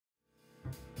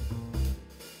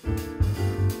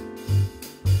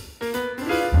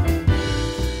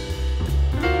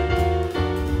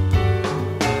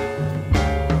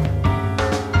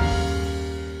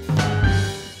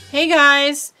Hey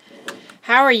guys,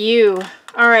 how are you?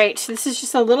 Alright, this is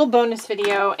just a little bonus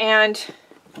video, and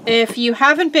if you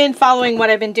haven't been following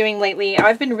what I've been doing lately,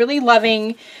 I've been really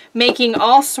loving making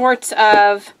all sorts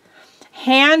of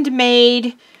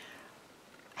handmade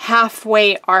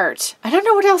halfway art. I don't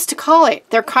know what else to call it.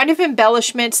 They're kind of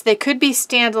embellishments. They could be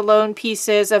standalone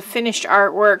pieces of finished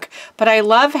artwork, but I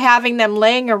love having them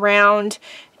laying around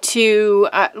to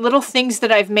little things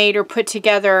that I've made or put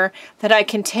together that I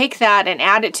can take that and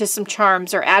add it to some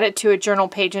charms or add it to a journal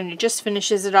page, and it just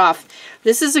finishes it off.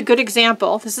 This is a good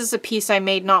example. This is a piece I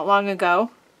made not long ago,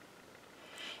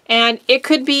 and it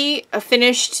could be a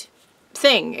finished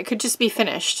thing. It could just be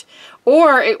finished,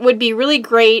 or it would be really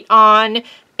great on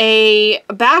a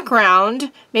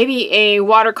background, maybe a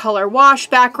watercolor wash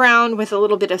background with a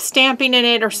little bit of stamping in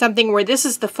it or something where this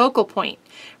is the focal point,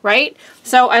 right?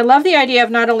 So I love the idea of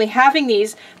not only having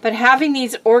these, but having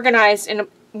these organized in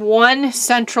one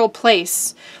central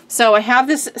place. So I have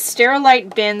this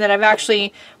Sterilite bin that I've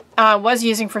actually was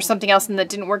using for something else and that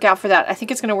didn't work out for that. I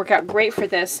think it's going to work out great for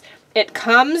this. It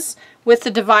comes with the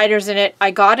dividers in it.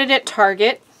 I got it at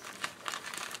Target.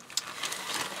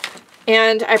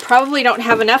 And I probably don't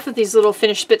have enough of these little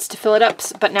finished bits to fill it up,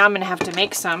 but now I'm going to have to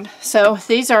make some. So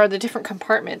these are the different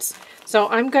compartments. So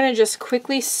I'm going to just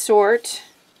quickly sort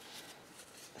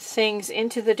things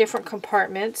into the different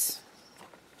compartments,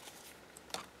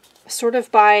 sort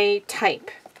of by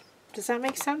type. Does that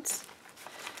make sense?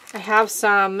 I have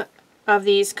some of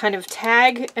these kind of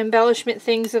tag embellishment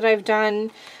things that I've done.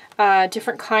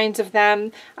 Different kinds of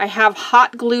them. I have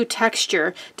hot glue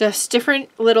texture, just different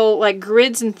little like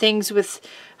grids and things with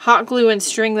hot glue and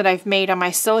string that I've made on my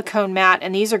silicone mat,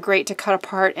 and these are great to cut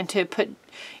apart and to put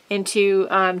into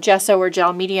gesso or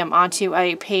gel medium onto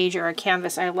a page or a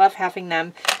canvas. I love having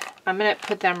them. I'm going to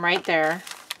put them right there.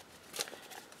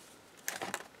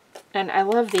 And I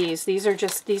love these. These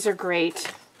are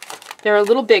great. They're a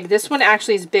little big. This one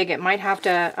actually is big. It might have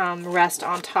to rest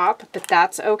on top, but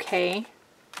that's okay.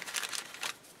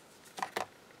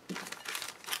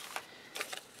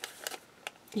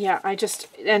 Yeah,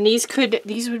 and these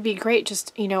would be great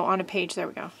just, you know, on a page. There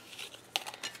we go.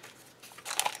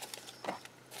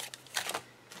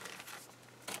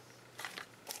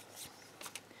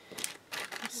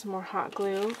 Some more hot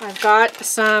glue. I've got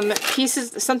some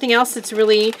pieces, something else that's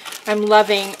really, I'm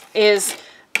loving is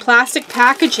plastic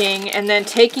packaging and then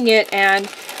taking it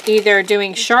and either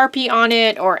doing Sharpie on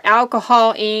it or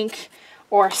alcohol ink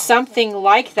or something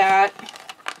like that.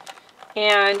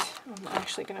 And I'm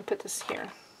actually going to put this here.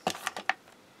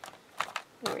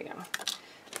 There we go.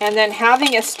 And then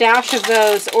having a stash of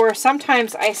those, or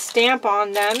sometimes I stamp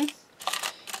on them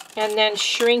and then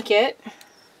shrink it.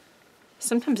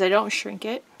 Sometimes I don't shrink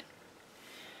it.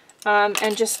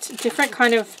 And just different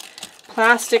kind of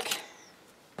plastic.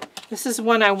 This is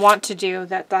one I want to do.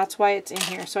 That's why it's in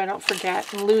here, so I don't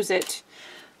forget and lose it.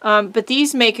 But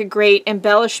these make a great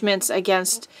embellishments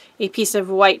against a piece of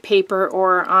white paper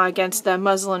or against the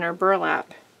muslin or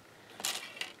burlap.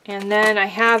 And then I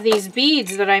have these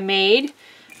beads that I made,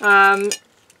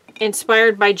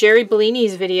 inspired by Jerry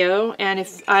Bellini's video, and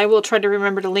if I will try to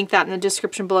remember to link that in the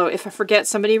description below. If I forget,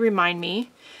 somebody remind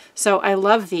me. So I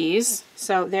love these,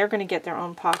 so they're going to get their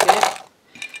own pocket.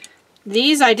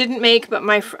 These I didn't make, but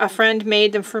a friend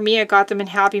made them for me. I got them in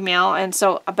Happy Mail, and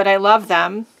so, but I love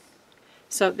them.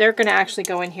 So they're going to actually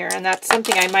go in here, and that's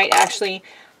something I might actually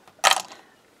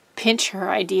pinch her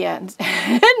idea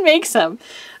and make some.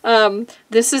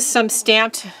 This is some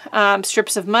stamped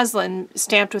strips of muslin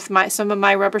stamped with some of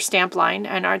my rubber stamp line,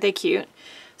 and aren't they cute?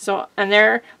 So, and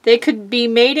they could be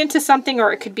made into something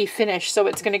or it could be finished, so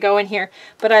it's going to go in here.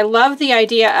 But I love the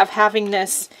idea of having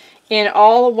this in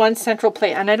all one central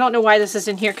plate. And I don't know why this is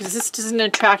in here, because this doesn't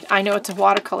attract, I know it's a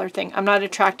watercolor thing. I'm not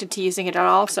attracted to using it at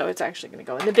all, so it's actually going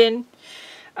to go in the bin.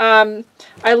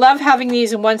 I love having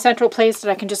these in one central place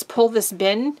that I can just pull this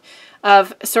bin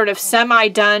of sort of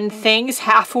semi-done things,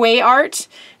 halfway art,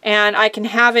 and I can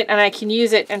have it and I can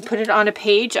use it and put it on a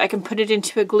page. I can put it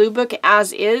into a glue book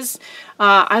as is.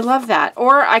 I love that.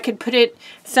 Or I could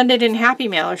send it in Happy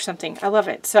Mail or something. I love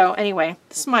it. So anyway,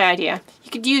 this is my idea. You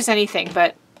could use anything,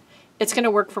 but it's going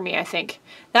to work for me, I think.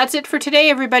 That's it for today,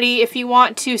 everybody. If you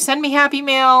want to send me Happy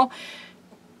Mail,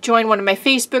 join one of my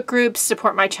Facebook groups,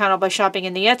 support my channel by shopping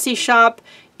in the Etsy shop,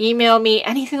 email me,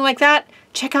 anything like that,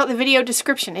 check out the video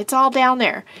description. It's all down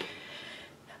there.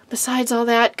 Besides all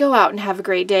that, go out and have a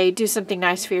great day. Do something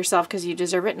nice for yourself because you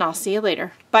deserve it, and I'll see you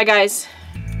later. Bye, guys.